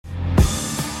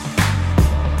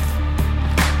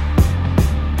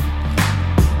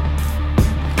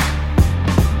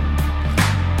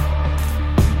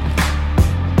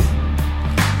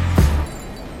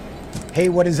Hey,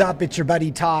 what is up? It's your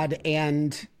buddy Todd.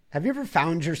 And have you ever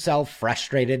found yourself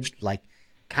frustrated, like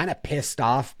kind of pissed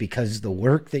off because the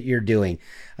work that you're doing,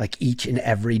 like each and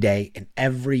every day and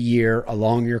every year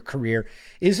along your career,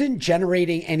 isn't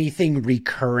generating anything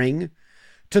recurring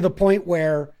to the point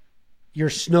where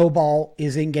your snowball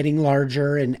isn't getting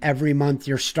larger and every month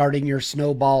you're starting your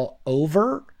snowball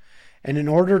over? And in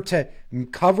order to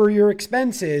cover your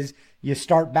expenses, you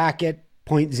start back at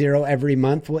point zero every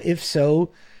month. Well, if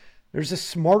so, there's a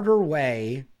smarter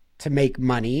way to make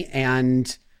money.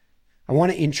 And I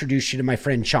want to introduce you to my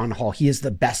friend Shawn Hall. He is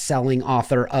the best-selling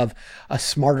author of A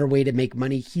Smarter Way to Make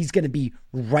Money. He's going to be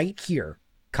right here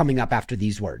coming up after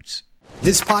these words.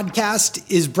 This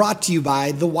podcast is brought to you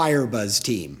by the WireBuzz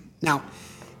team. Now,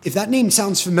 if that name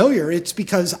sounds familiar, it's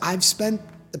because I've spent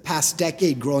the past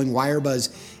decade growing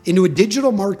WireBuzz into a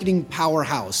digital marketing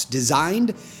powerhouse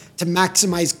designed to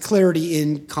maximize clarity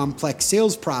in complex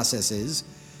sales processes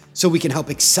so we can help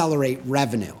accelerate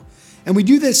revenue. And we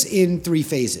do this in 3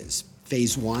 phases.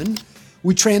 Phase 1,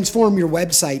 we transform your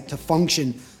website to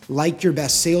function like your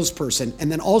best salesperson,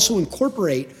 and then also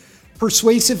incorporate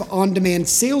persuasive on-demand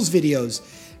sales videos.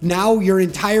 Now your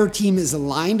entire team is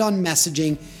aligned on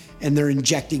messaging and they're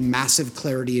injecting massive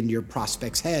clarity into your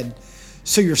prospect's head.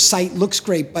 So your site looks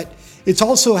great, but it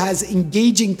also has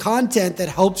engaging content that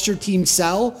helps your team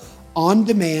sell on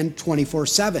demand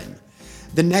 24/7.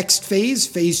 The next phase,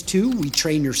 phase 2, we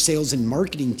train your sales and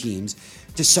marketing teams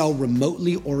to sell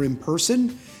remotely or in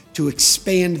person to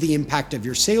expand the impact of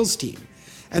your sales team.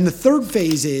 And the third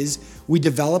phase is we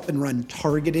develop and run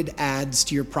targeted ads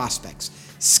to your prospects.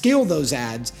 Scale those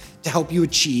ads to help you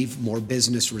achieve more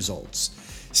business results.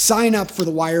 Sign up for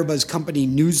the WireBuzz Company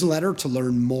newsletter to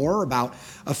learn more about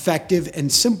effective and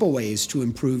simple ways to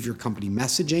improve your company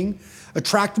messaging,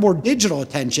 attract more digital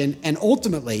attention, and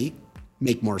ultimately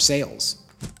make more sales.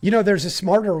 You know, there's a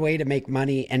smarter way to make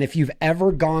money. And if you've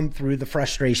ever gone through the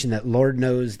frustration that Lord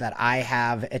knows that I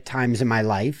have at times in my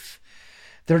life,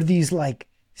 there are these like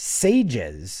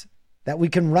sages that we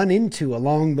can run into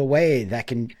along the way that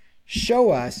can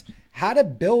show us how to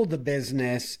build a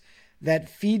business that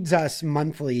feeds us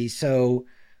monthly so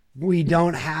we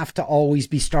don't have to always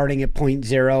be starting at point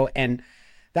zero. And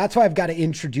that's why I've got to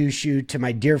introduce you to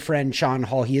my dear friend, Shawn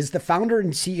Hall. He is the founder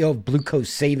and CEO of Blue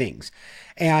Coast Savings.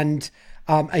 And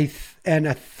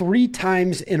 3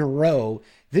 times in a row,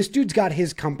 this dude's got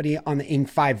his company on the Inc.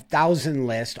 5000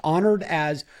 list, honored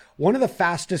as one of the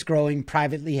fastest growing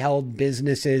privately held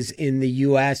businesses in the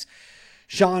U.S.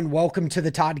 Shawn, welcome to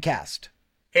the Toddcast.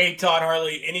 Hey, Todd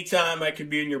Harley. Anytime I can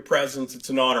be in your presence, it's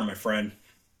an honor, my friend.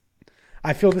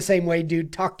 I feel the same way,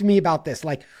 dude. Talk to me about this.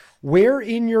 Like, where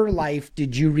in your life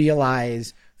did you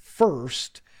realize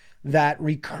first that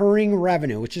recurring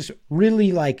revenue, which is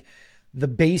really like the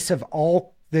base of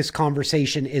all this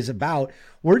conversation is about,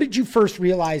 where did you first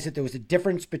realize that there was a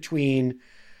difference between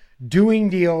doing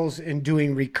deals and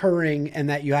doing recurring and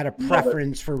that you had a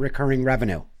preference for recurring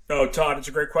revenue? Oh, Todd, it's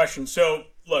a great question. So,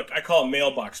 look, I call it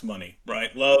mailbox money,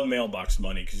 right? Love mailbox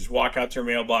money because you just walk out to your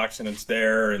mailbox and it's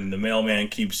there and the mailman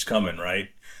keeps coming, right?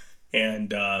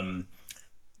 And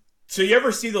so you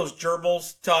ever see those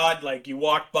gerbils, Todd? Like you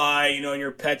walk by, in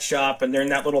your pet shop and they're in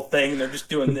that little thing and they're just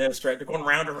doing this, right? They're going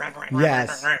round and round,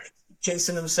 yes. round,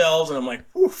 chasing themselves. And I'm like,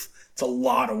 oof, it's a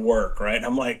lot of work, right?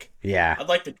 I'm like, yeah, I'd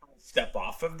like to step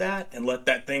off of that and let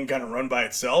that thing kind of run by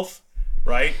itself,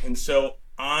 right? And so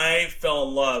I fell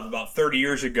in love about 30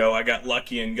 years ago. I got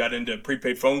lucky and got into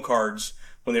prepaid phone cards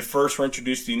when they first were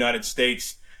introduced to the United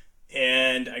States.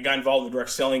 And I got involved in a direct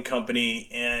selling company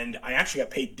and I actually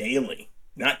got paid daily.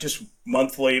 Not just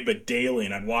monthly, but daily.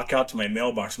 And I'd walk out to my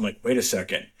mailbox. I'm like, wait a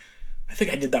second. I think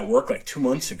I did that work like 2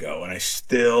 months ago and I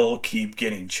still keep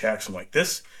getting checks. I'm like,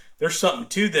 there's something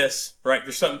to this, right?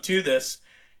 There's something to this.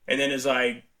 And then as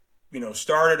I,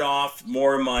 started off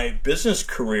more in my business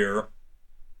career,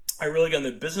 I really got in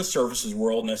the business services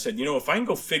world. And I said, if I can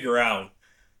go figure out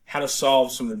how to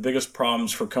solve some of the biggest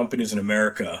problems for companies in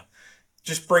America,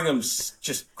 just bring them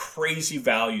just crazy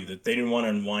value that they didn't want to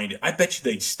unwind it. I bet you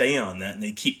they'd stay on that and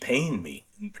they'd keep paying me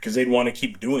because they'd want to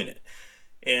keep doing it.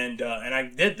 And I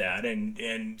did that.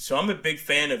 And so I'm a big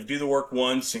fan of do the work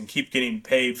once and keep getting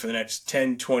paid for the next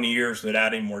 10, 20 years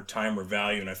without adding more time or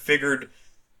value. And I figured,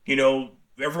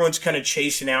 everyone's kind of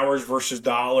chasing hours versus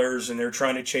dollars and they're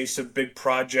trying to chase a big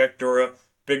project or a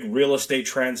big real estate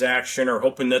transaction or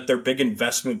hoping that their big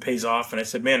investment pays off. And I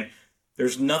said, man,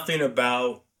 there's nothing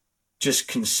about just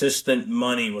consistent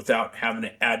money without having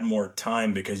to add more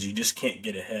time because you just can't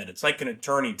get ahead. It's like an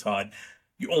attorney, Todd.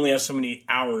 You only have so many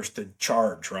hours to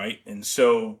charge, right? And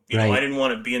so, I didn't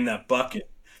want to be in that bucket.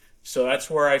 So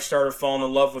that's where I started falling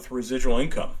in love with residual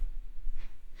income.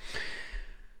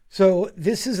 So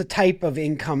this is a type of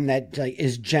income that like,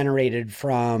 is generated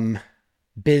from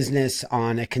business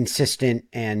on a consistent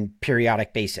and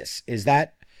periodic basis. Is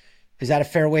that a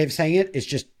fair way of saying it? It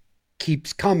just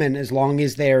keeps coming as long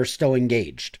as they're still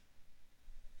engaged.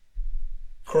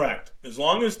 Correct. As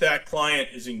long as that client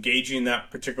is engaging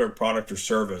that particular product or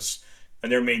service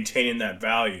and they're maintaining that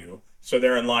value. So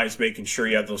therein lies making sure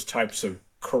you have those types of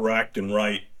correct and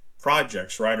right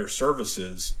projects, right, or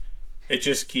services. It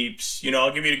just keeps,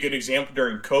 I'll give you a good example.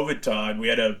 During COVID, Todd, we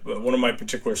had one of my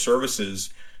particular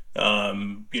services.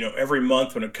 Every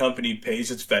month when a company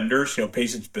pays its vendors,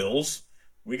 pays its bills,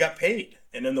 we got paid.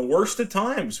 And in the worst of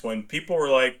times when people were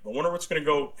like, I wonder what's going to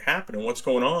go happen and what's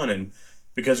going on. And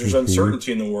because there's Hmm.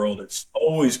 uncertainty in the world, it's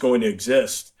always going to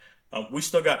exist. We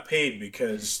still got paid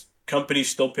because companies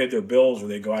still paid their bills or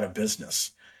they go out of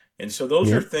business. And so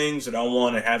those are Yep. things that I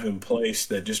want to have in place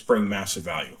that just bring massive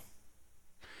value.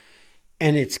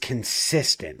 And it's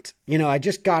consistent. I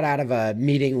just got out of a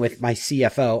meeting with my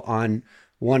CFO on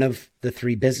one of the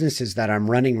three businesses that I'm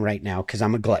running right now because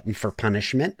I'm a glutton for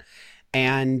punishment.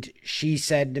 And she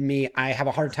said to me, I have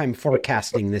a hard time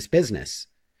forecasting this business,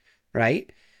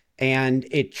 right? And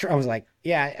I was like,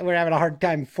 yeah, we're having a hard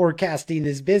time forecasting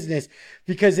this business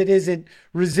because it isn't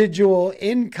residual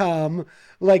income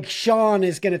like Shawn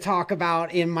is going to talk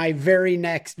about in my very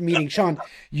next meeting. Shawn,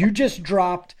 you just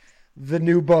dropped the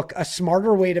new book, A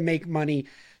Smarter Way to Make Money.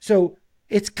 So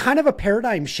it's kind of a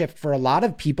paradigm shift for a lot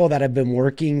of people that have been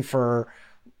working for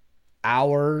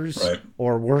hours Right.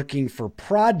 or working for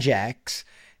projects.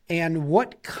 And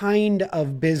what kind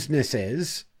of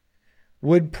businesses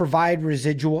would provide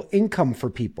residual income for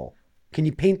people? Can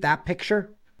you paint that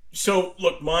picture? So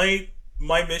look, my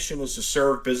mission is to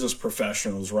serve business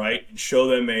professionals, right, and show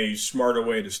them a smarter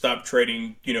way to stop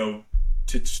trading.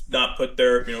 To not put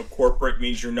their, corporate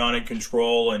means you're not in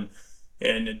control, and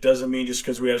it doesn't mean just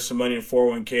because we have some money in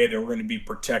 401k that we're going to be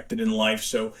protected in life.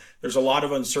 So there's a lot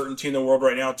of uncertainty in the world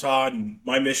right now, Todd, and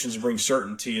my mission is to bring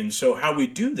certainty. And so how we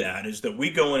do that is that we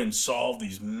go in and solve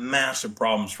these massive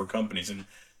problems for companies. And in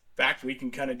fact, we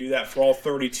can kind of do that for all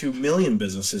 32 million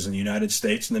businesses in the United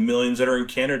States and the millions that are in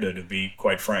Canada, to be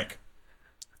quite frank.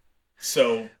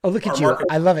 So Oh, look our at you. market,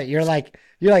 I love it. You're like,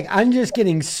 I'm just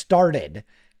getting started.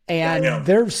 I And am.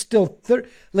 they're still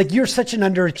like you're such an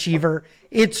underachiever.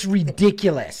 It's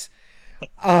ridiculous.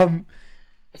 Um,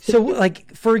 so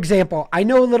like for example, I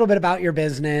know a little bit about your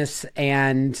business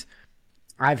and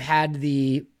I've had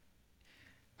the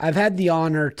I've had the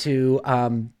honor to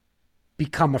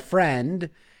become a friend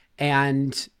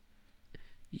and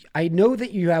I know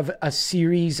that you have a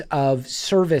series of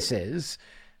services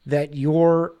that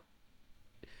your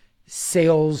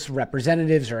sales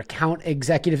representatives or account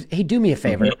executives, hey, do me a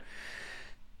Mhm. favor.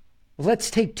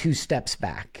 Let's take two steps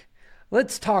back.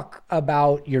 Let's talk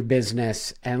about your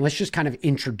business and let's just kind of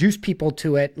introduce people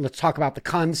to it. Let's talk about the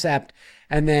concept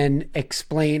and then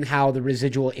explain how the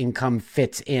residual income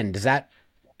fits in. Does that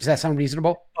sound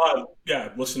reasonable? Yeah,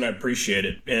 listen, I appreciate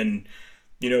it. And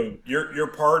you're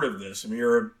part of this. I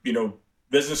mean,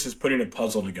 business is putting a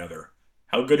puzzle together.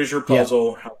 How good is your Yeah.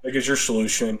 puzzle? How big is your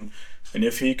solution? And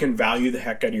if you can value the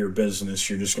heck out of your business,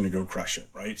 you're just going to go crush it,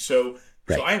 right? So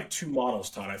Right. I have two models,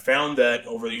 Todd. I found that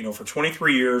for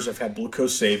 23 years, I've had Blue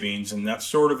Coast Savings, and that's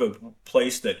sort of a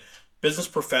place that business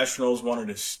professionals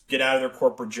wanted to get out of their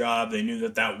corporate job. They knew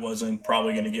that that wasn't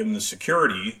probably going to give them the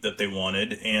security that they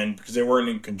wanted, and because they weren't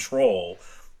in control.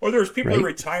 Or there's people who Right.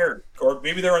 retired, or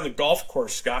maybe they're on the golf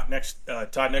course, Todd, next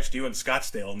to you in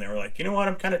Scottsdale, and they were like, you know what,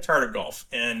 I'm kind of tired of golf,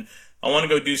 and I want to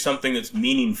go do something that's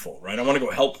meaningful, right? I want to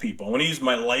go help people. I want to use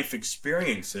my life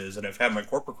experiences that I've had in my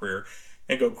corporate career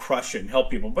and go crush it and help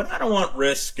people. But I don't want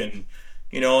risk and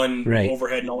Right.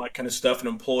 overhead and all that kind of stuff and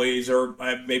employees. Or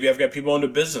maybe I've got people into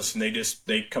business and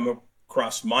they come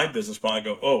across my business model and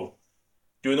go, oh,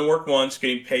 doing the work once,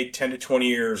 getting paid 10 to 20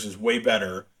 years is way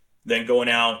better than going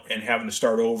out and having to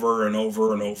start over and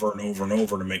over and over and over and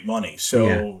over to make money.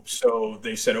 Yeah. So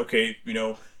they said, okay,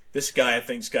 this guy I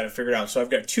think's got it figured out. So I've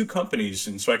got two companies,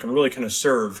 and so I can really kind of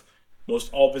serve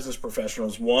most all business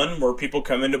professionals. One where people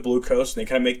come into Blue Coast and they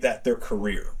kind of make that their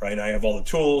career, right? I have all the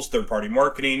tools, third party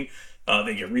marketing.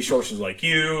 They get resources like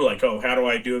you, like, oh, how do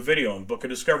I do a video and book a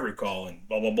discovery call and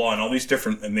blah, blah, blah, and all these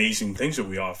different amazing things that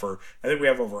we offer. I think we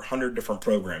have over 100 different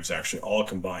programs, actually, all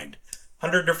combined.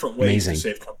 100 different ways to Amazing.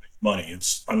 save companies money.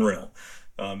 It's unreal.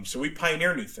 So we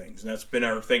pioneer new things, and that's been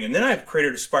our thing. And then I've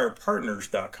created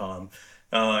AspirePartners.com,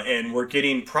 and we're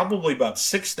getting probably about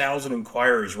 6,000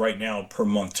 inquiries right now per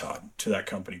month, Todd, to that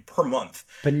company per month.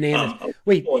 Bananas. Of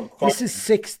Wait, people this is inquiring.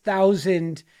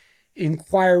 6,000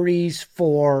 inquiries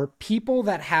for people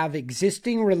that have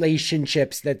existing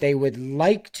relationships that they would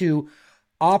like to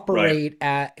Right. operate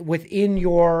at within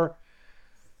your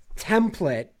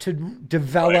template to Right.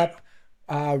 develop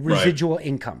Right. residual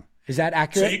income. Is that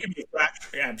So you accurate? could be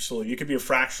absolutely. You could be a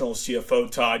fractional CFO,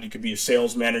 Todd. You could be a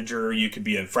sales manager. You could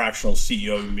be a fractional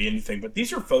CEO. You can be anything. But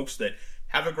these are folks that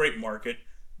have a great market.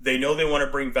 They know they want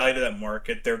to bring value to that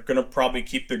market. They're going to probably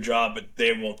keep their job, but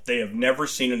they will. They have never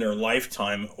seen in their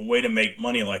lifetime a way to make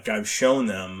money like I've shown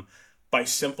them by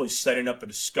simply setting up a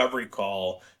discovery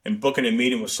call and booking a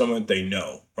meeting with someone that they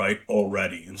know, right,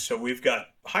 already. And so we've got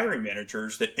hiring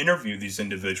managers that interview these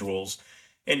individuals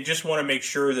and just want to make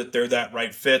sure that they're that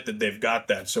right fit, that they've got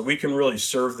that. So we can really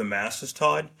serve the masses,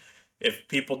 Todd. If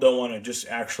people don't want to just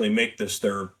actually make this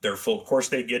their full, of course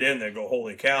they get in, they go,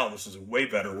 holy cow, this is a way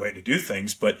better way to do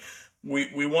things. But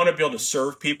we want to be able to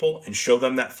serve people and show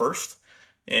them that first,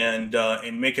 and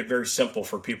make it very simple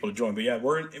for people to join. But yeah,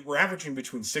 we're averaging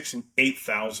between 6 and 8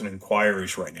 thousand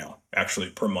inquiries right now, actually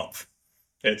per month.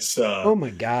 It's Oh my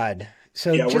God.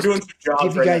 So yeah, we're just doing to some give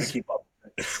jobs you right now to guys, keep up.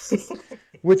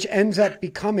 which ends up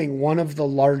becoming one of the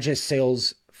largest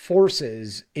sales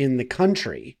forces in the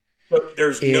country, But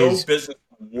there's no is business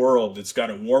in the world that's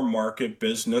got a warm market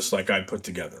business like I put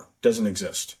together. Doesn't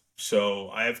exist. So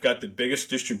I have got the biggest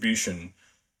distribution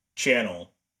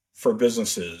channel for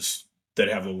businesses that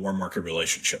have a warm market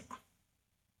relationship.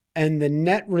 and the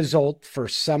net result for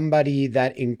somebody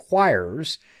that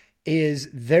inquires is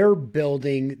they're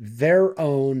building their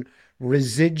own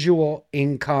residual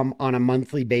income on a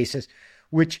monthly basis,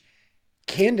 which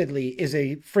candidly is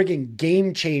a frigging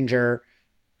game changer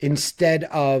instead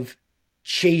of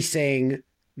chasing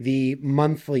the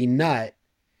monthly nut.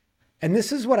 And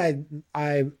this is what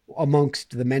I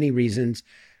amongst the many reasons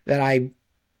that I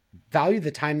value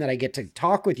the time that I get to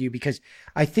talk with you, because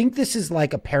I think this is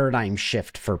like a paradigm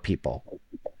shift for people.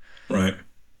 Right.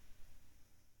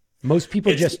 Most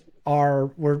people It's just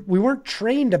we weren't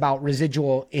trained about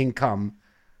residual income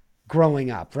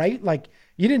growing up, right? Like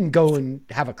you didn't go and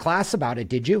have a class about it,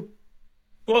 did you?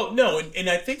 well, no, and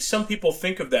I think some people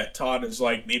think of that, Todd, as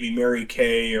like maybe Mary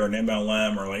Kay or an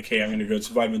MLM or like, hey, I'm going to go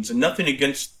to vitamins, and nothing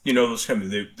against those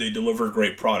companies. They deliver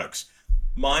great products.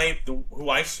 Who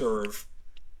I serve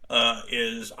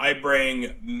is I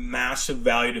bring massive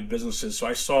value to businesses, so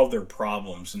I solve their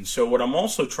problems. And so what I'm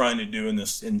also trying to do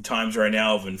in times right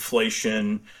now of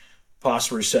inflation,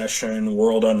 post recession,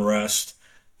 world unrest,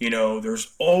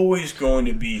 there's always going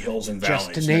to be hills and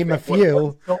Just to valleys. And I name a think what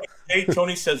few.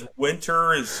 Tony says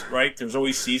winter is right. There's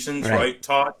always seasons, Right. right?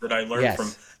 Todd, that I learned from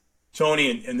Yes.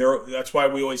 Tony, and that's why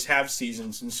we always have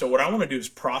seasons. And so what I want to do is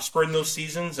prosper in those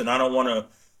seasons, and I don't want to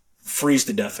freeze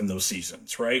to death in those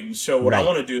seasons, right? And so what I Right.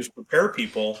 want to do is prepare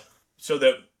people so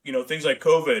that things like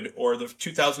COVID or the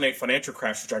 2008 financial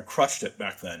crash, which I crushed it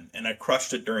back then, and I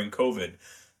crushed it during COVID,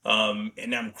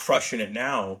 and I'm crushing it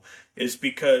now, is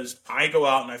because I go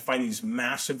out and I find these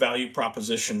massive value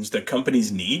propositions that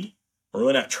companies need. We're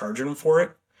really not charging them for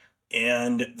it,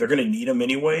 and they're going to need them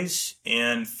anyways.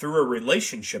 And through a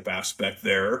relationship aspect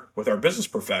there with our business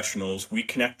professionals, we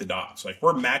connect the dots. Like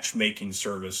we're matchmaking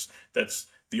service. That's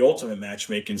the ultimate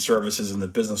matchmaking services in the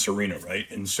business arena, right?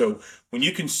 And so when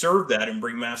you can serve that and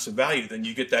bring massive value, then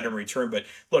you get that in return. But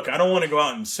look, I don't want to go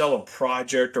out and sell a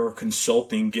project or a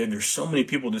consulting gig. There's so many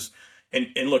people just, and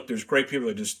look, there's great people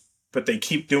that just, but they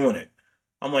keep doing it.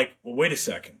 I'm like, well, wait a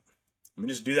second. Let me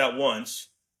just do that once.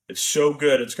 It's so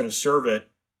good. It's going to serve it.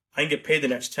 I can get paid the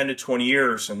next 10 to 20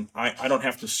 years, and I don't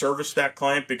have to service that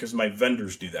client because my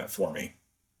vendors do that for me.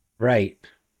 Right.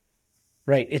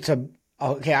 Right.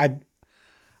 Okay.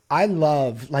 I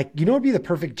love, like, it'd be the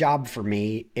perfect job for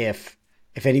me if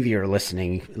any of you are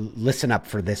listening, listen up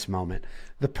for this moment.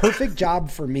 The perfect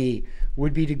job for me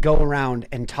would be to go around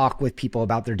and talk with people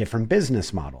about their different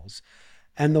business models.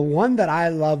 And the one that I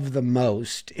love the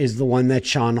most is the one that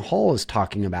Shawn Hull is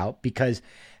talking about, because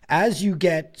as you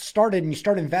get started and you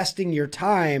start investing your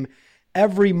time,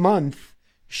 every month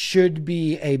should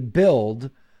be a build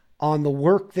on the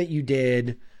work that you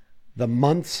did the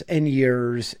months and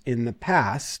years in the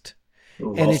past.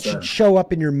 And Well it should said. show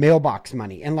up in your mailbox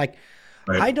money. And like,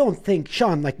 Right. I don't think,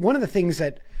 Shawn, like one of the things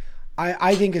that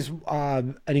I think is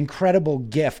an incredible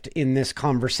gift in this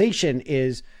conversation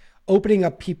is opening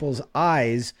up people's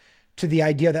eyes to the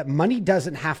idea that money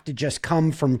doesn't have to just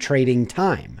come from trading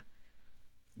time,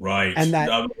 Right. and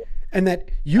that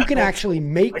you can actually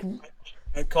make.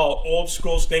 I call old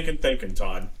school stinking thinking,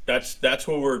 Todd. That's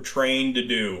what we're trained to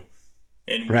do,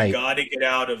 and we Right. got to get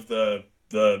out of the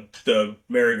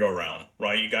merry-go-round,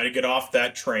 right? You got to get off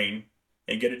that train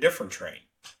and get a different train.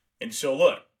 And so,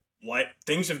 look, like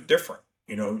things are different.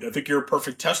 I think you're a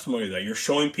perfect testimony of that. You're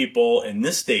showing people in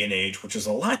this day and age, which is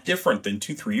a lot different than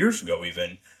 2, 3 years ago,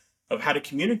 even, of how to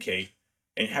communicate.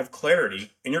 and have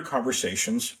clarity in your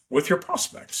conversations with your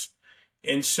prospects.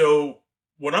 And so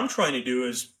what I'm trying to do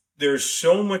is there's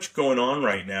so much going on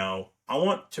right now. I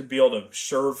want to be able to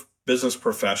serve business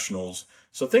professionals.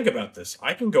 So think about this.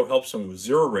 I can go help someone with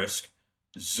zero risk,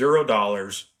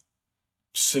 $0,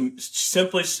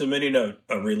 simply submitting a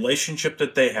relationship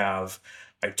that they have.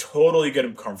 I totally get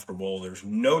them comfortable. There's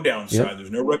no Yep. downside.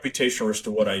 There's no reputational risk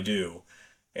to what I do.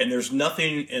 And there's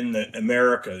nothing in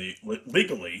America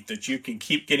legally that you can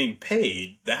keep getting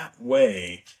paid that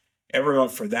way every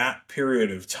month for that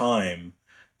period of time.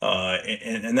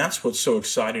 And that's what's so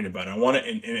exciting about it. I want to,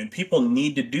 and people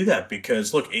need to do that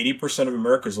because look, 80% of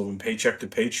Americans living paycheck to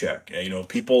paycheck.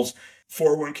 People's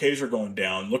 401ks are going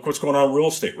down. Look what's going on in real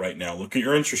estate right now. Look at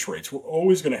your interest rates. We're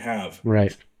always going to have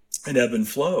Right. an ebb and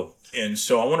flow. And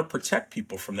so I want to protect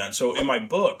people from that. So in my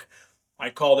book, I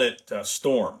called it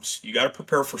storms. You got to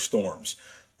prepare for storms.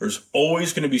 There's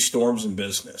always going to be storms in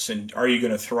business. And are you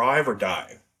going to thrive or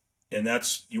die? And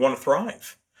you want to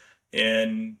thrive.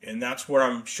 And that's where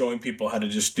I'm showing people how to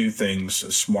just do things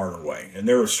a smarter way. And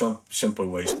there are some simpler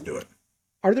ways to do it.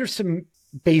 Are there some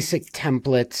basic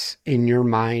templates in your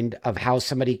mind of how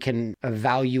somebody can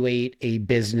evaluate a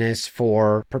business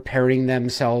for preparing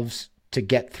themselves to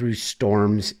get through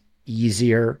storms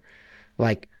easier?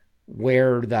 Like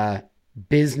where the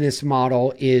business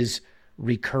model is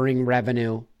recurring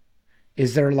revenue?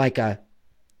 Is there like a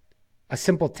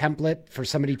simple template for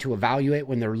somebody to evaluate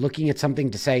when they're looking at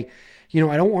something to say, I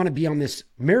don't want to be on this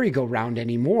merry-go-round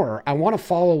anymore. I want to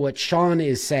follow what Shawn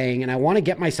is saying, and I want to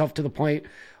get myself to the point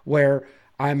where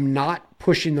I'm not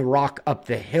pushing the rock up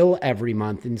the hill every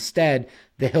month. Instead,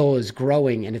 the hill is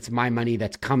growing and it's my money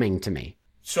that's coming to me.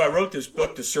 So I wrote this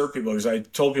book to serve people because I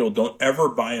told people don't ever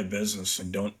buy a business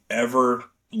and don't ever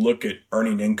look at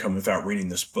earning income without reading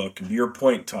this book. And to your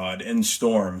point, Todd, in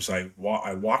storms, I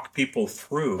walk people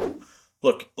through.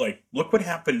 Look what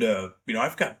happened to,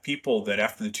 I've got people that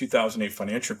after the 2008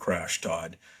 financial crash,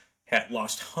 Todd, had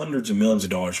lost hundreds of millions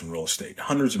of dollars in real estate,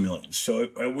 hundreds of millions. So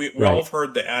we all Right. have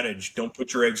heard the adage, don't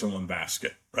put your eggs in one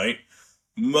basket, right?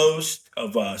 Most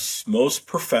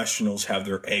professionals have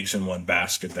their eggs in one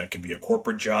basket. That can be a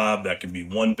corporate job, that can be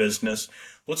one business.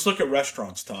 Let's look at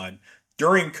restaurants, Todd.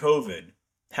 During COVID,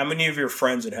 how many of your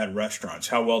friends that had restaurants,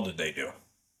 how well did they do?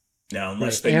 Now, Right.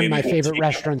 unless they And maybe my went favorite takeout.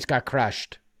 restaurants got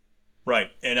crushed.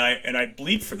 Right. And I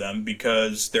bleed for them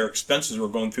because their expenses were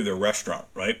going through their restaurant,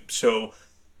 right? So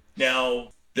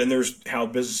now then there's how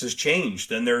businesses change.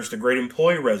 Then there's the great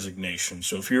employee resignation.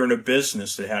 So if you're in a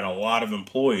business that had a lot of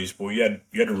employees, well, you had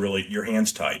to really your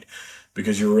hands tied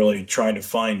because you're really trying to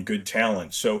find good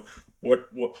talent. So what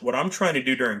I'm trying to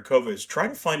do during COVID is try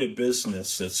to find a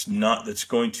business that's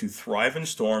going to thrive in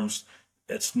storms,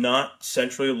 that's not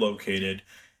centrally located.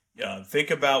 Think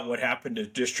about what happened to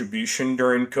distribution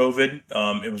during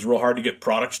COVID. It was real hard to get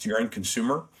products to your end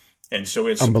consumer, and so we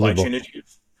had supply chain Unbelievable.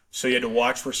 issues. So you had to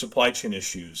watch for supply chain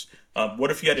issues. What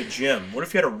if you had a gym? What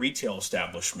if you had a retail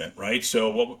establishment, right?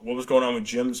 So what was going on with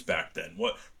gyms back then?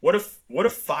 What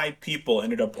if five people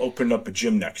ended up opening up a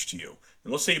gym next to you?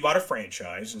 And let's say you bought a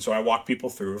franchise, and so I walk people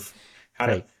through how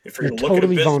to Right. if you're You're going to look at a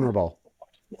totally business. vulnerable.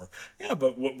 Yeah,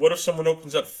 but what if someone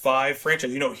opens up five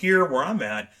franchises? Here where I'm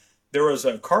at, there was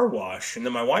a car wash, and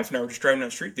then my wife and I were just driving down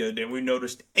the street the other day, and we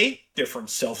noticed 8 different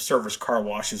self-service car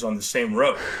washes on the same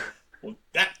road. Well,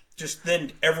 that just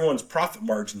then everyone's profit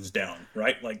margins down,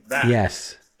 right? Like that.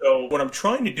 Yes. So what I'm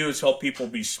trying to do is help people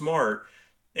be smart.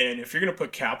 And if you're going to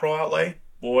put capital outlay,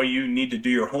 boy, you need to do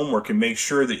your homework and make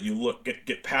sure that you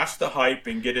get past the hype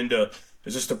and get into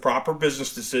is this the proper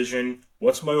business decision?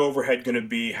 What's my overhead going to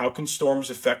be? How can storms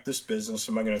affect this business?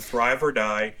 Am I going to thrive or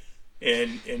die?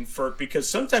 Because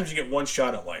sometimes you get one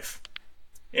shot at life,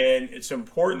 and it's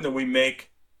important that we make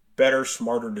better,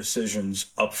 smarter decisions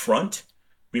up front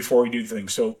before we do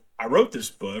things. So I wrote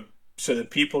this book so that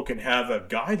people can have a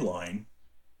guideline.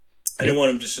 I didn't Yep.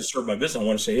 want them just to serve my business. I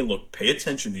want to say, hey, look, pay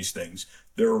attention to these things.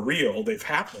 They're real. They've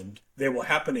happened. They will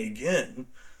happen again.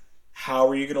 How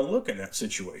are you going to look in that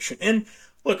situation? And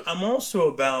look, I'm also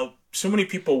about so many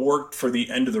people work for the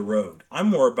end of the road. I'm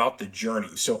more about the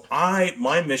journey. So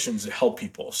my mission is to help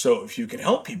people. So if you can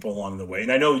help people along the way,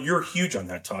 and I know you're huge on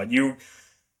that, Todd. You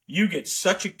get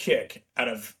such a kick out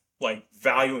of like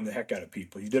valuing the heck out of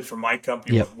people. You did for my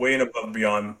company, you Yep. went way and above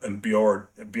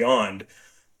beyond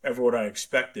ever what I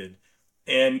expected.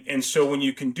 And so when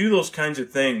you can do those kinds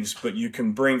of things, but you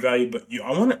can bring value,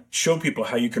 I want to show people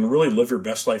how you can really live your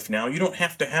best life now. You don't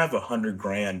have to have 100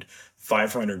 grand,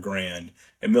 500 grand,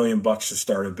 $1 million to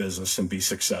start a business and be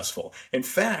successful. In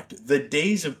fact, the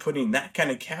days of putting that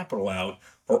kind of capital out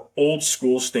are old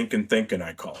school stinking thinking,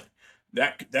 I call it.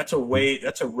 that's a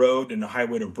road and a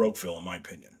highway to Brokeville, in my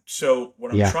opinion. So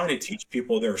what I'm Yeah. trying to teach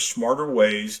people, there are smarter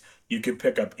ways you can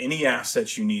pick up any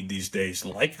assets you need these days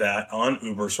like that on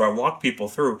Uber. So I walk people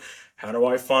through, how do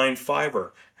I find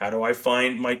Fiverr? How do I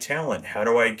find my talent? How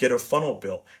do I get a funnel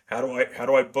bill? How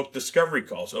do I book discovery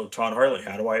calls? Oh, Todd Harley,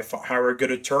 how do I hire a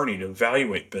good attorney to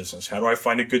evaluate business? How do I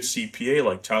find a good CPA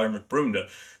like Tyler McBroom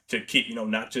to keep,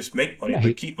 not just make money,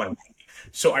 but Right. keep my money?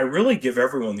 So I really give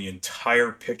everyone the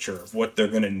entire picture of what they're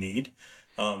going to need.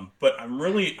 But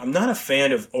I'm not a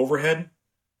fan of overhead,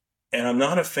 and I'm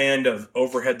not a fan of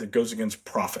overhead that goes against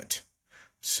profit.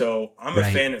 So I'm a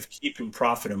Right. fan of keeping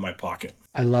profit in my pocket.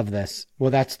 I love this.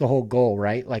 Well, that's the whole goal,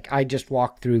 right? Like I just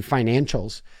walked through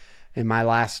financials in my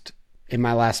last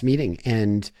meeting,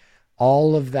 and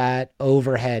all of that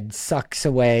overhead sucks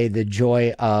away the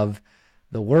joy of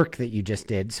the work that you just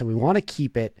did. So we want to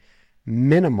keep it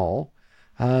minimal.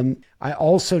 I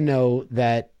also know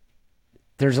that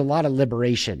there's a lot of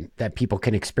liberation that people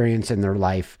can experience in their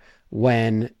life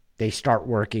when they start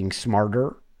working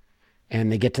smarter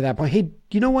and they get to that point. Hey,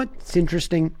 you know what? It's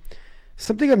interesting.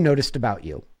 Something I've noticed about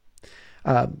you.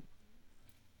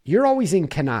 You're always in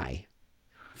Canai.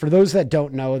 For those that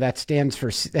don't know, that's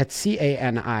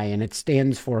CANI, and it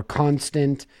stands for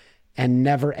constant and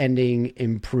never ending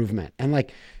improvement. And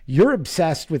like you're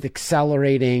obsessed with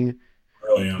accelerating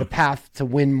Really the am. path to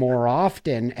win more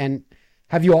often. And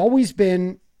have you always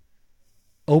been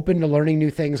open to learning new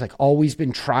things, like always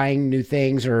been trying new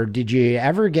things, or did you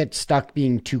ever get stuck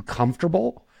being too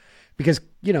comfortable? Because,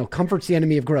 comfort's the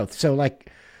enemy of growth. So,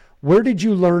 like, where did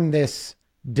you learn this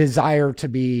desire to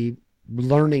be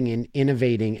learning and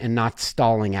innovating and not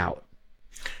stalling out?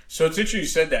 So it's interesting you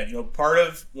said that. Part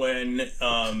of when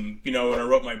I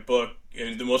wrote my book,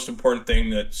 and the most important thing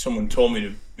that someone told me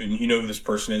to, and you know who this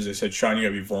person is, they said, Sean, you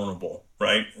gotta be vulnerable,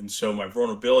 right? And so my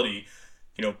vulnerability,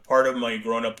 part of my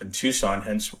growing up in Tucson,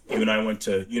 hence you and I went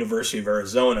to University of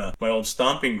Arizona, my old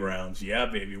stomping grounds. Yeah,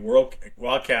 baby, World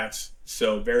Wildcats.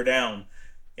 So bear down.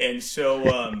 And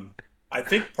so I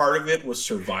think part of it was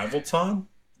survival time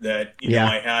that, Yeah,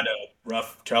 I had a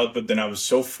rough childhood, but then I was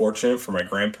so fortunate for my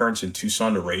grandparents in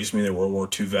Tucson to raise me. They were World War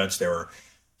II vets. They were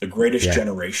the greatest yeah,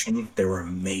 generation. They were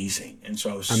amazing. And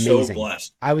so I was so amazing.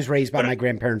 blessed. I was raised by But my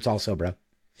grandparents also, bro.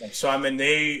 so I mean,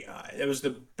 it was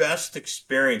the best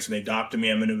experience, and they adopted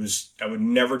me. I mean, I would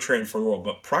never train for the world,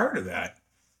 but prior to that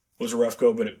was a rough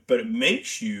go. But it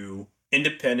makes you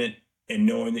independent and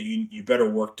knowing that you better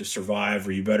work to survive,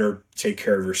 or you better take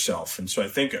care of yourself. And so I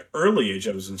think at early age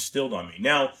that was instilled on me.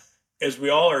 Now, as we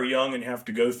all are young and have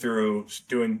to go through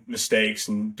doing mistakes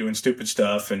and doing stupid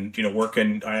stuff and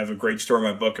working. I have a great story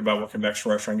in my book about working in a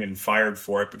Mexican restaurant, getting fired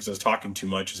for it because I was talking too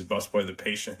much as a busboy to the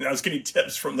patient, and I was getting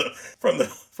tips from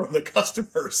the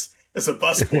customers as a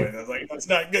busboy. And I was like, that's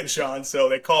not good, Shawn. So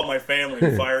they called my family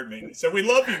and fired me. They said, we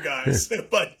love you guys,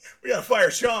 but we got to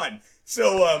fire Shawn.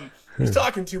 So he was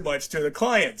talking too much to the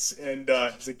clients, and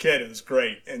as a kid, it was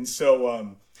great. And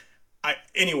so I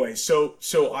anyway, so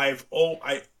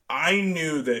I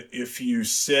knew that if you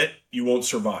sit, you won't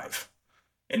survive.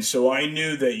 And so I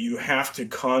knew that you have to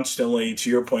constantly, to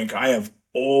your point, I have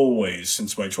always,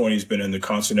 since my 20s, been in the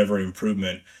constant ever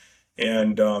improvement.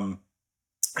 And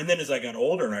then as I got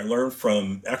older and I learned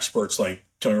from experts like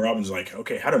Tony Robbins, like,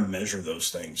 okay, how to measure those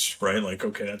things, right? Like,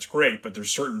 okay, that's great, but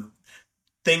there's certain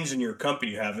things in your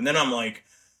company you have. And then I'm like,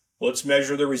 let's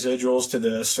measure the residuals to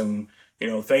this. And,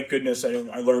 thank goodness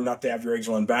I learned not to have your eggs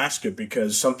in one basket,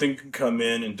 because something can come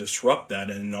in and disrupt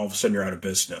that. And all of a sudden you're out of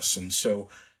business. And so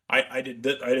I did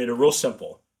a real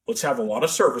simple. Let's have a lot of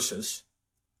services.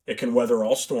 It can weather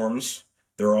all storms.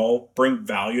 They're all bring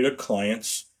value to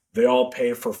clients. They all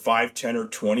pay for 5, 10, or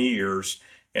 20 years.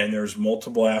 And there's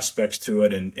multiple aspects to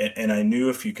it. And I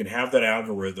knew if you can have that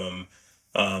algorithm,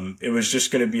 it was just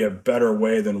going to be a better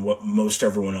way than what most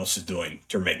everyone else is doing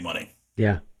to make money.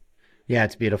 Yeah. Yeah,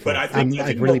 it's But beautiful. I think I'm I like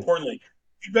think more really, importantly,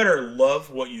 you better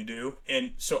love what you do.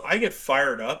 And so I get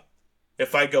fired up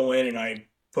if I go in and I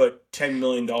put $10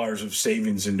 million of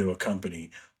savings into a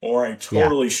company, or I yeah,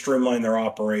 totally streamline their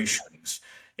operations,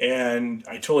 and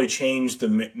I totally change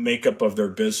the makeup of their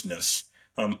business.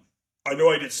 Um, I know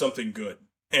I did something good.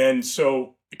 And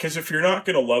so, because if you're not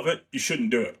going to love it, you shouldn't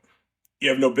do it. You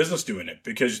have no business doing it,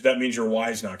 because that means your why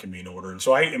is not going to be in order. And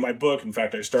so in my book, in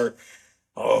fact, I start,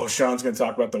 oh, Shawn's going to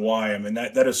talk about the why. I mean,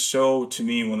 that is so, to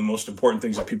me, one of the most important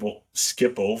things that people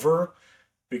skip over,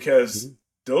 because mhm,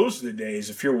 those are the days,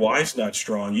 if your why's not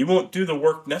strong, you won't do the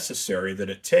work necessary that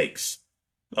it takes.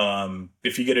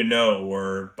 If you get a no,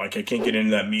 or like, I can't get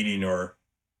into that meeting, or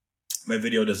my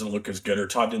video doesn't look as good, or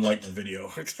Todd didn't like my video,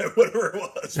 whatever it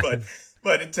was.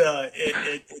 But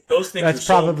those things are that's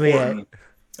so probably it. important.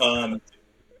 Um,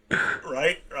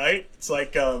 right. It's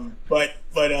like, I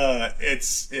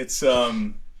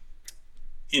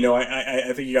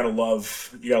think you gotta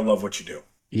love what you do.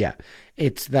 Yeah.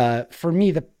 It's for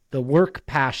me, the work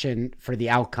passion for the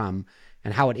outcome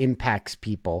and how it impacts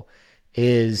people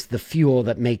is the fuel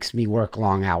that makes me work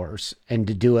long hours and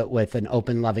to do it with an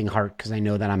open, loving heart because I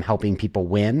know that I'm helping people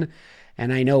win.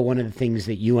 And I know one of the things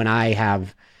that you and I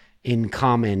have in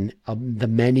common, the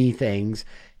many things,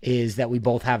 is that we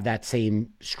both have that same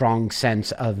strong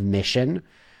sense of mission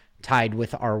tied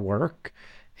with our work.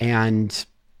 And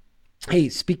hey,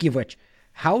 speaking of which,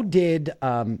 how did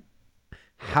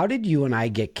how did you and I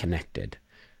get connected?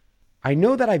 I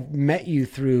know that I've met you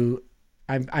through,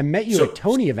 I met you at So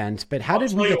Tony events, but how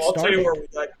did we get I'll tell you where started?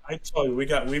 we got. I tell you,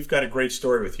 we've got a great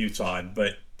story with you, Todd.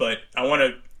 But I want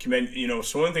to commend.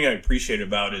 So one thing I appreciate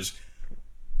about is,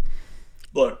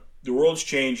 look, the world's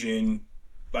changing.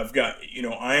 I've got,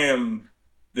 I am.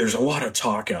 There's a lot of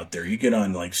talk out there. You get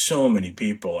on like so many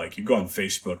people. Like you go on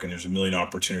Facebook and there's a million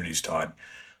opportunities, Todd.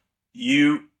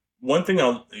 You One thing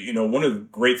one of the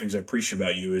great things I appreciate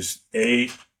about you is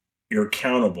you're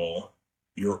accountable,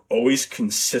 you're always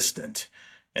consistent.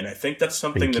 And I think that's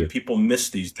something Thank that you. people miss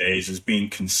these days is being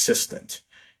consistent.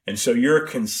 And so you're a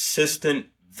consistent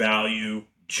value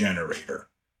generator,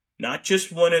 not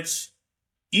just when it's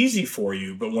easy for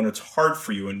you, but when it's hard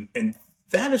for you. And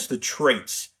that is the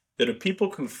traits that if people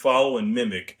can follow and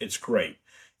mimic, it's great.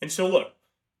 And so look,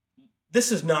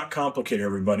 this is not complicated,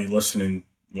 everybody listening,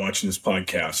 watching this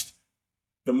podcast.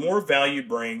 The more value you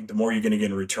bring, the more you're going to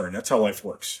get in return. That's how life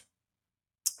works.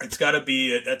 It's got to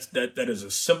be that is a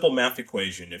simple math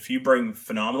equation. If you bring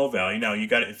phenomenal value, now you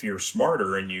got if you're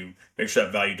smarter and you make sure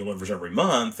that value delivers every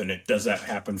month, and it does that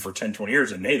happen for 10, 20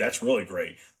 years, and hey, that's really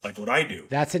great. Like what I do.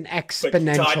 That's an But Todd,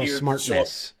 exponential you're so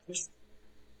smartness.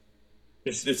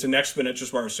 it's an exponential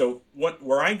smart. So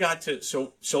where I got to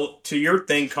so to your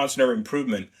thing, constant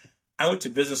improvement. I went to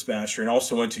Business Master and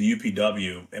also went to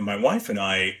UPW, and my wife and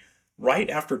I, right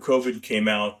after COVID came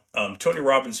out, Tony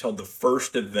Robbins held the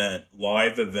first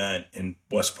live event in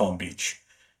West Palm Beach,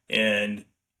 and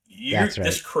That's right.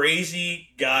 this crazy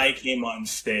guy came on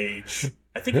stage.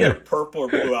 I think he had a purple or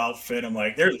blue outfit. I'm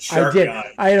like, there's a I sharp did.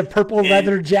 guy, I had a purple and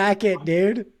leather jacket,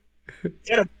 dude. he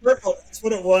had a purple. That's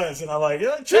what it was, and I'm like,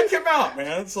 yeah, check him out,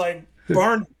 man. It's like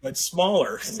Barn, but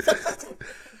smaller.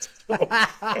 And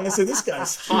I said, this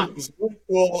guy's hot. He's really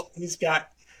cool.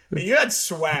 You had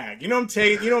swag. You know what I'm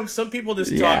saying? Some people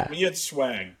just talk, Yeah. but you had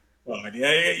swag.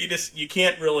 Yeah, you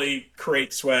can't really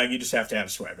create swag. You just have to have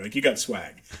swag. Like you got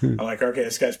swag. I'm like, okay,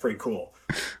 this guy's pretty cool.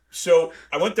 So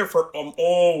I went there I'm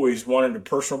always wanting to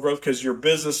personal growth because your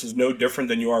business is no different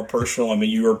than you are personal. I mean,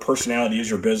 your personality is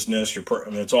your business.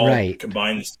 It's all Right.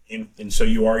 combined, and so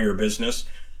you are your business.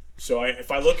 So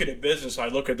if I look at a business, I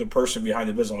look at the person behind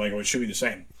the business. I'm like, well, it should be the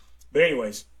same. But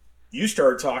anyways, you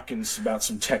started talking about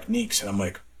some techniques, and I'm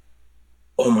like,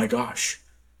 oh my gosh,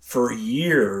 for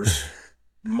years,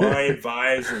 my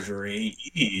advisors or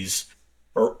AEs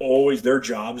are always their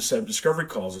job is to have discovery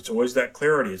calls. It's always that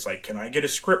clarity. It's like, can I get a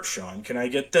script, Shawn? Can I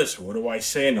get this? What do I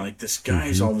say? And like this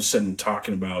guy's Hmm. all of a sudden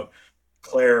talking about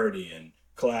clarity and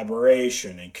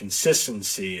collaboration and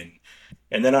consistency and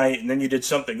then you did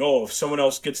something. Oh, if someone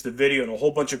else gets the video and a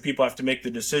whole bunch of people have to make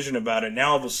the decision about it,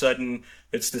 now all of a sudden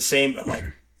it's the same. I'm like,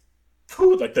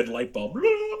 phew, like that light bulb.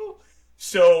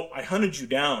 So I hunted you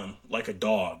down like a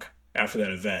dog after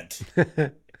that event,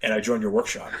 and I joined your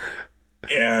workshop.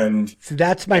 And So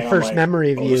that's my I'm first like,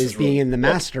 memory of oh, you this is is being really in the cool.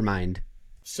 mastermind.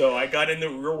 So I got into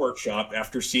your workshop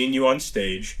after seeing you on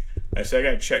stage. I said,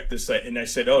 I got to check this out. And I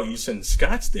said, oh, he's in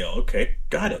Scottsdale. Okay,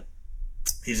 got it.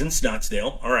 He's in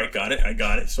Scottsdale. All right, got it. I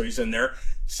got it. So he's in there.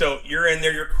 So you're in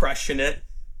there, you're crushing it.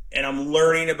 And I'm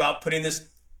learning about putting this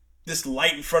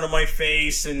light in front of my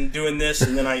face and doing this.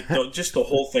 And then just the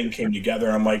whole thing came together.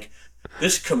 I'm like,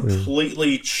 this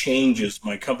completely changes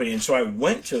my company. And so I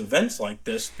went to events like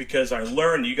this because I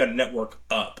learned you got to network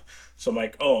up. So I'm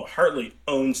like, oh, Hartley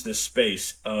owns this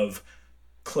space of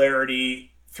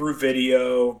clarity through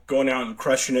video, going out and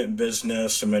crushing it in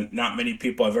business. I mean, not many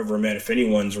people I've ever met, if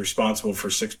anyone's responsible for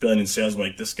 6 billion in sales, I'm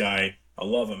like this guy, I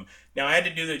love him. Now I had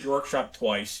to do the workshop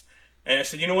twice, and I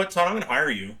said, you know what, Todd, I'm going to hire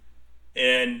you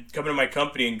and come into my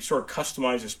company and sort of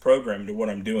customize this program to what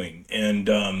I'm doing. And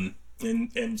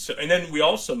then we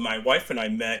also, my wife and I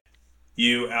met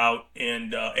you out,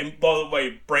 and by the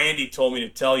way, Brandy told me to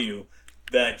tell you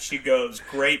that she goes,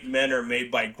 great men are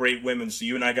made by great women. So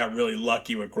you and I got really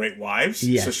lucky with great wives. So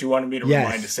Yes. she wanted me to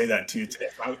remind to Yes. say that to you today.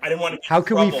 I didn't want to get How in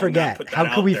could we trouble and not forget? put that How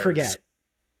could out we there. forget?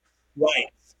 Right,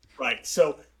 right.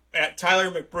 So at Tyler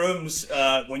McBroom's,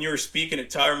 when you were speaking at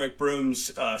Tyler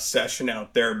McBroom's session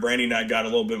out there, Brandy and I got a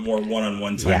little bit more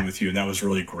one-on-one time Yeah. with you, and that was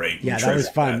really great. We Yeah, that was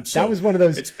treasured fun. that. That So was one of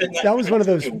those, it's been that that was kind one of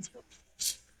of those, thing.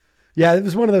 yeah, it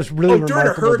was one of those really Oh, during a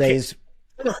remarkable hurricane. days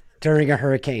during a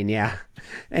hurricane. Yeah.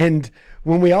 And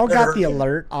when we all During a got the hurricane.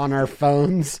 alert on our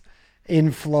phones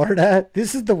in Florida,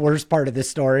 this is the worst part of the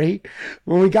story.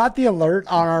 When we got the alert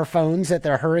on our phones that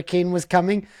the hurricane was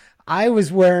coming, I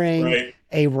was wearing Right.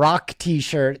 a rock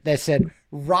t-shirt that said,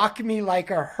 "Rock me like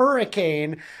a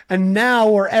hurricane." And now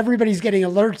where everybody's getting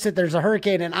alerts that there's a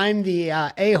hurricane and I'm the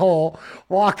a-hole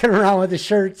walking around with a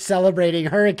shirt celebrating Oh,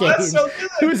 that's hurricanes. so It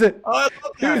good. was a, Oh, I love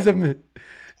it was that. a,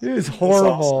 it was That's awesome.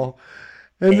 horrible.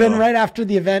 And then Yeah. right after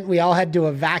the event, we all had to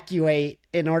evacuate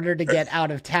in order to get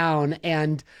out of town.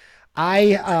 And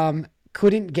I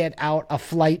couldn't get out a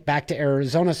flight back to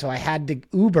Arizona. So I had to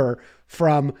Uber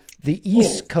from the Oh,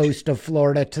 east coast of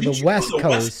Florida to the did you go west to the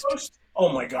West coast Coast? Oh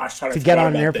my gosh, how did to I get forgot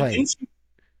on an about that? airplane. Didn't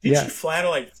you Yeah. fly to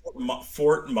like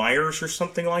Fort Myers or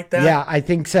something like that? Yeah, I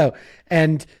think so.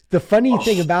 And the funny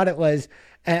thing Oh, about it was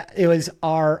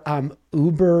our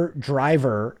Uber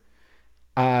driver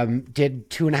did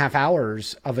 2.5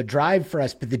 hours of a drive for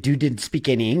us, but the dude didn't speak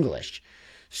any English.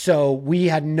 So we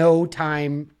had no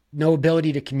time, no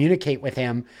ability to communicate with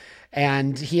him.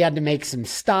 And he had to make some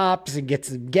stops and get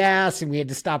some gas, and we had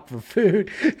to stop for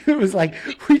food. It was like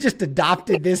we just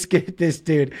adopted this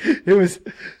dude. It was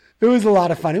a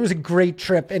lot of fun. It was a great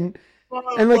trip, and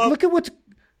like well,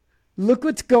 look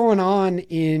what's going on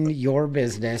in your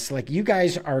business. Like you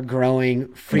guys are growing yeah.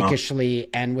 freakishly,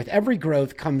 and with every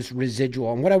growth comes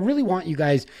residual. And what I really want you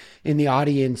guys in the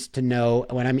audience to know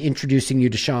when I'm introducing you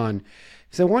to Shawn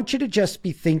is I want you to just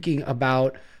be thinking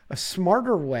about a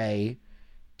smarter way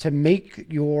to make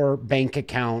your bank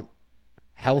account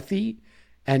healthy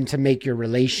and to make your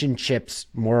relationships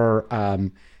more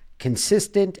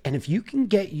consistent. And if you can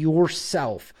get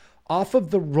yourself off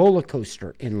of the roller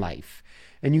coaster in life,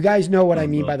 and you guys know what I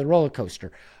mean Mhm. by the roller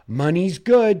coaster, money's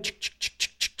good,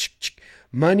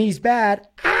 money's bad,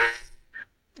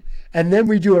 and then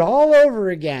we do it all over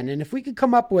again. And if we could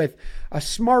come up with a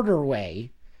smarter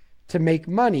way to make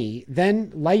money, then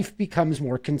life becomes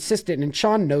more consistent. And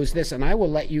Shawn knows this, and I will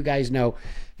let you guys know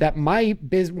that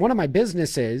one of my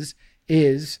businesses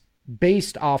is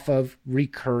based off of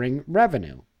recurring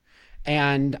revenue.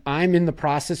 And I'm in the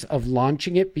process of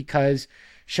launching it because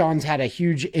Shawn's had a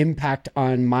huge impact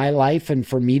on my life and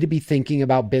for me to be thinking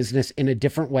about business in a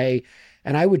different way.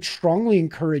 And I would strongly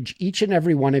encourage each and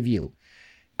every one of you,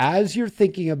 as you're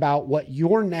thinking about what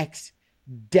your next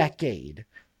decade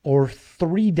or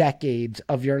 3 decades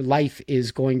of your life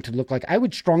is going to look like, I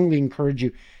would strongly encourage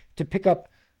you to pick up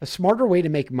a smarter way to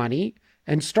make money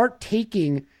and start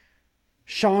taking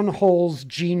Shawn Hull's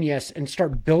genius and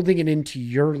start building it into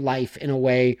your life in a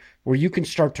way where you can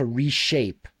start to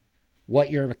reshape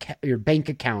what your bank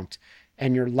account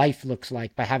and your life looks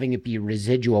like by having it be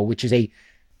residual, which is a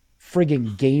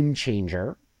friggin' game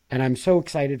changer. And I'm so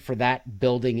excited for that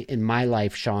building in my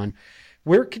life, Shawn.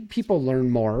 Where can people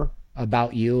learn more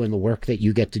about you and the work that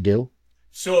you get to do?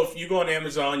 So if you go on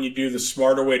Amazon, you do the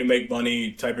smarter way to make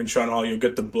money, type in Shawn Hall, you'll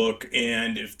get the book.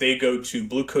 And if they go to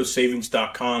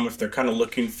bluecoastsavings.com, if they're kind of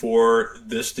looking for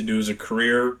this to do as a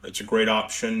career, it's a great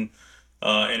option.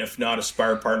 And if not,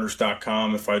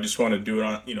 aspirepartners.com, if I just want to do it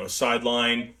on, a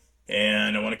sideline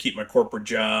and I want to keep my corporate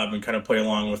job and kind of play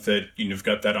along with it, you've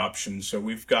got that option. So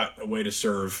we've got a way to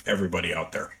serve everybody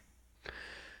out there.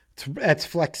 That's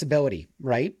flexibility,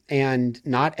 right? And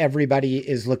not everybody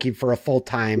is looking for a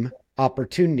full-time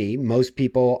opportunity. Most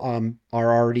people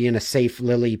are already in a safe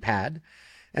lily pad.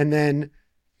 And then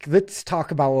let's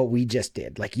talk about what we just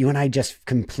did. Like you and I just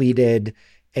completed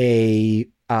a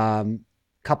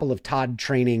couple of Todd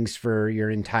trainings for Oh your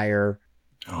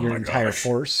my entire gosh.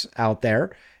 force out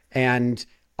there. And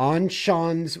on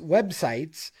Shawn's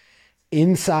websites,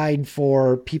 inside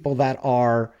for people that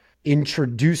are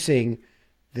introducing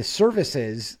the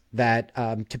services that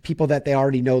to people that they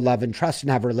already know, love, and trust and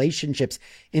have relationships.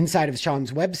 Inside of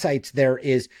Shawn's websites, there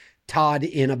is Todd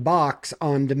in a box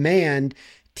on demand,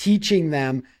 teaching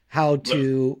them how Look,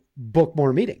 to book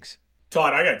more meetings.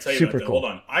 Todd, I got to tell you about Super that. Hold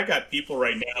cool. on. I got people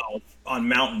right now on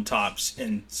mountaintops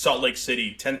in Salt Lake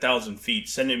City, 10,000 feet,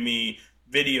 sending me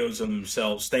videos of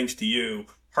themselves, thanks to you,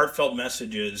 heartfelt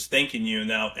messages, thanking you.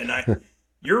 Now, and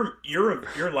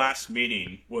your last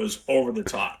meeting was over the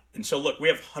top. And so, look, we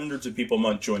have hundreds of people a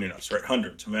month joining us, right?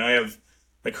 Hundreds. I mean, I have,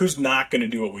 like, who's not going to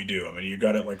do what we do? I mean, you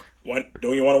got to, like, what?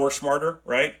 Don't you want to work smarter,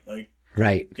 right? Like,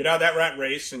 Right. get out of that rat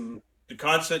race and the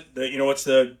concept, what's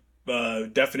the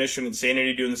definition of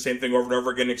insanity, doing the same thing over and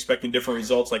over again, expecting different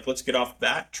results. Like, let's get off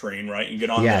that train, right, and get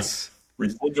on the Yes.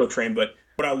 residual train. But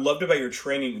what I loved about your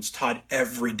training is, Todd,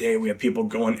 every day we have people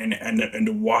going and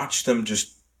to watch them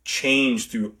just change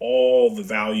through all the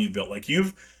value you built. Like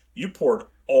you poured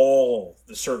all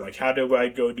the service. Like, how do I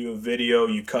go do a video?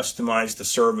 You customize the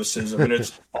services. I mean,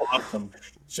 it's awesome.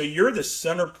 So you're the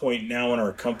center point now in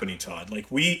our company, Todd.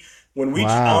 Like when we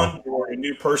Wow. onboard a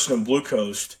new person in Blue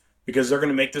Coast, because they're going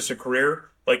to make this a career,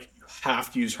 like, you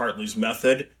have to use Hartley's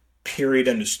method. Period.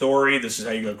 End of story. This is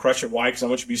how you go crush it. Why? Because I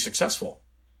want you to be successful,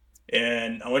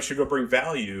 and I want you to go bring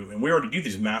value. And we already do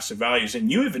these massive values.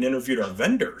 And you even interviewed our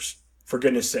vendors, for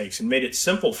goodness sakes, and made it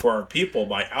simple for our people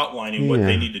by outlining what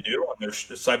they Yeah. need to do on their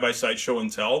side by side show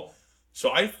and tell.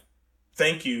 So I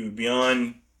thank you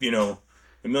beyond,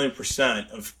 a million percent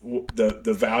of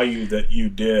the value that you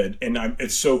did. And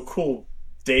it's so cool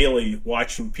daily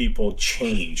watching people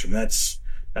change. And that's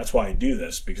why I do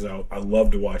this, because I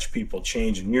love to watch people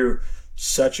change. And you're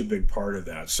such a big part of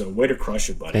that. So way to crush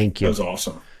it, buddy. Thank That you. was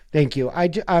awesome. Thank you.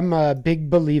 I'm a big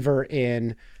believer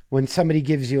in when somebody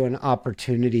gives you an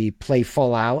opportunity, play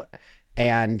full out,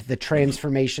 and the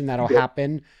transformation that'll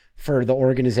happen for the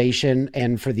organization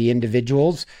and for the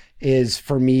individuals is,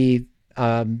 for me,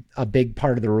 a big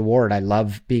part of the reward. I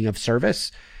love being of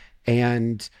service,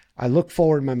 and I look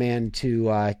forward, my man,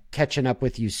 to catching up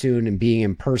with you soon and being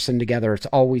in person together. It's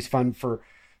always fun. For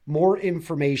more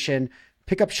information,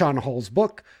 pick up Shawn Hull's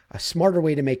book, A Smarter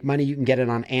Way to Make Money. You can get it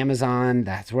on Amazon.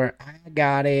 That's where I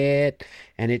got it.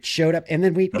 And it showed up. And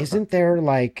then wait, isn't there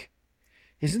like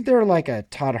a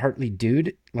Todd Hartley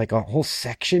dude, like a whole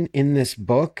section in this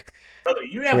book Brother,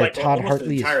 you have where like Todd almost an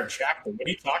Hartley is entire chapter. What are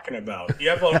you talking about? You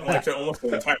have like almost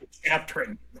an entire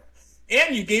chapter.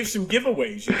 And you gave some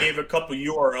giveaways. You gave a couple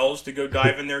URLs to go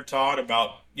dive in there, Todd,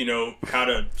 about, how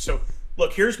to. So,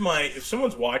 look, if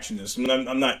someone's watching this, and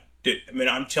I'm not, I mean,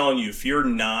 I'm telling you, if you're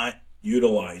not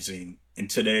utilizing in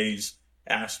today's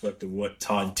aspect of what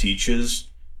Todd teaches,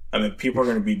 I mean, people are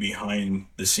going to be behind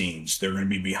the scenes. They're going to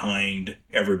be behind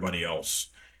everybody else.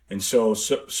 And so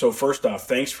first off,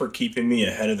 thanks for keeping me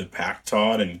ahead of the pack,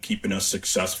 Todd, and keeping us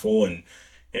successful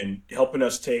and helping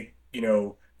us take,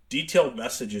 detailed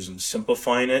messages and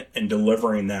simplifying it and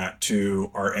delivering that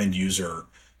to our end user.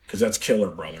 Because that's killer,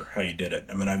 brother, how you did it.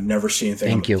 I mean, I've never seen anything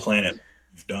on Thank the you. planet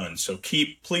you've done. So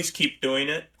please keep doing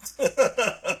it.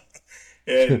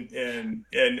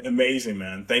 and amazing,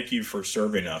 man. Thank you for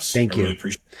serving us. Thank I really you.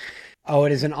 appreciate it. Oh,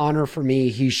 it is an honor for me.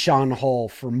 He's Shawn Hull.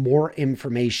 For more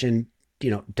information,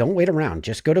 don't wait around.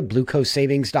 Just go to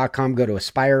bluecoastsavings.com, go to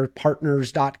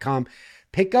aspirepartners.com,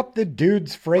 pick up the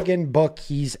dude's friggin' book.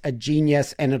 He's a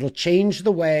genius, and it'll change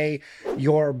the way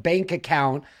your bank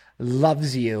account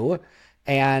loves you.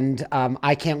 And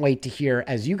I can't wait to hear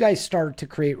as you guys start to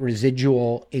create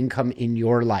residual income in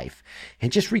your life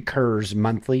and just recurs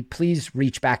monthly. Please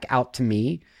reach back out to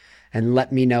me and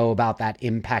let me know about that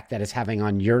impact that is having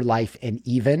on your life and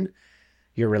even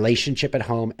your relationship at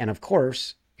home. And of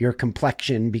course, your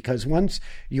complexion, because once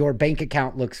your bank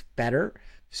account looks better,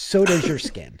 so does your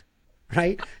skin,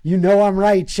 right? You know I'm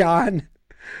right, Shawn.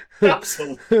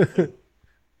 Absolutely.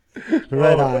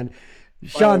 Right Oh, on. final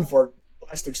Shawn, for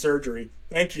plastic surgery.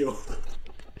 Thank you.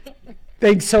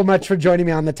 thanks so much for joining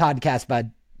me on the Toddcast,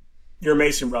 bud. You're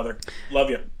amazing, brother. Love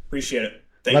you. Appreciate it.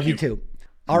 Thank Love you. you too.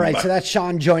 All right, Bye. so that's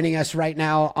Shawn joining us right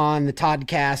now on the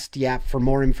Toddcast. Yeah, for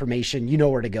more information, you know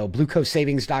where to go.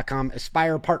 bluecoastsavings.com,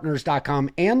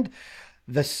 aspirepartners.com, and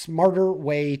The Smarter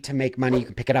Way to Make Money. You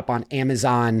can pick it up on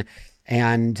Amazon.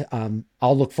 And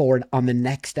I'll look forward on the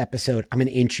next episode. I'm going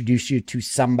to introduce you to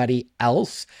somebody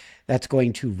else that's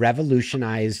going to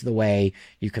revolutionize the way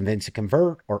you convince a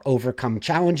convert or overcome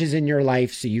challenges in your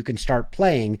life so you can start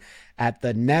playing at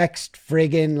the next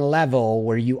friggin' level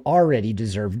where you already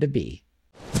deserve to be.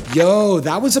 Yo,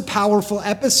 that was a powerful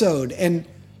episode. And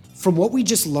from what we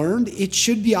just learned, it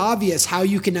should be obvious how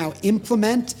you can now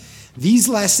implement these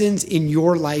lessons in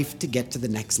your life to get to the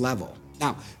next level.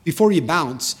 Now, before you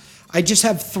bounce, I just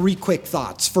have 3 quick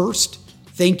thoughts. First,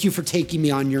 thank you for taking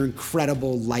me on your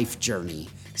incredible life journey.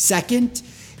 Second,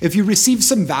 if you receive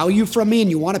some value from me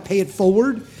and you want to pay it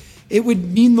forward, it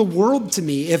would mean the world to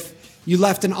me if you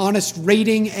left an honest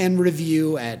rating and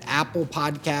review at Apple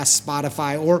Podcasts,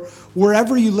 Spotify, or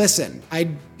wherever you listen.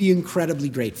 I'd be incredibly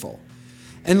grateful.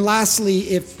 And lastly,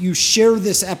 if you share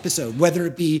this episode, whether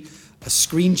it be a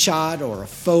screenshot or a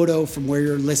photo from where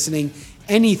you're listening,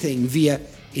 anything via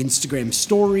Instagram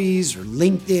stories or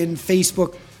LinkedIn,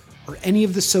 Facebook, or any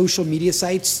of the social media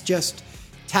sites, just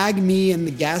tag me and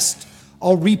the guest.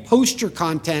 I'll repost your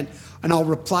content and I'll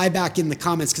reply back in the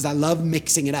comments because I love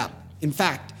mixing it up. In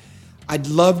fact, I'd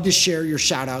love to share your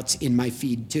shout outs in my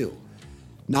feed too.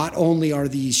 not only are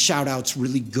these shout outs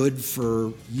really good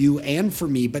for you and for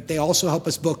me, but they also help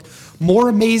us book more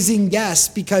amazing guests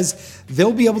because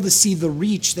they'll be able to see the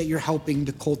reach that you're helping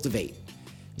to cultivate.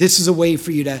 This is a way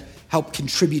for you to help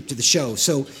contribute to the show.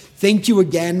 So thank you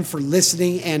again for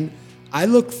listening, and I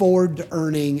look forward to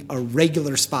earning a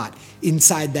regular spot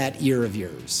inside that ear of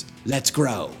yours. Let's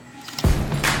grow.